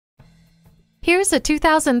Here's a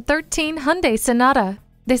 2013 Hyundai Sonata.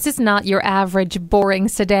 This is not your average boring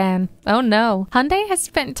sedan. Oh no, Hyundai has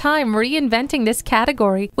spent time reinventing this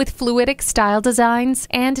category with fluidic style designs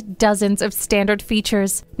and dozens of standard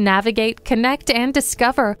features. Navigate, connect, and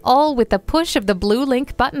discover, all with the push of the blue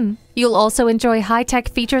Link button. You'll also enjoy high-tech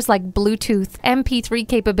features like Bluetooth, MP3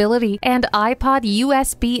 capability, and iPod,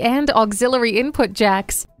 USB, and auxiliary input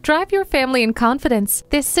jacks. Drive your family in confidence.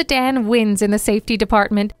 This sedan wins in the safety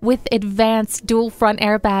department with advanced dual front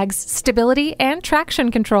airbags, stability, and traction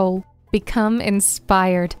control. Become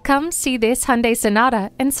inspired. Come see this Hyundai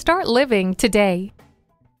Sonata and start living today.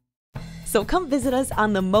 So come visit us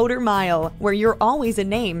on the Motor Mile, where you're always a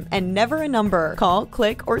name and never a number. Call,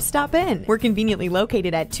 click, or stop in. We're conveniently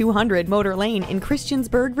located at 200 Motor Lane in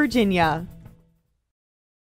Christiansburg, Virginia.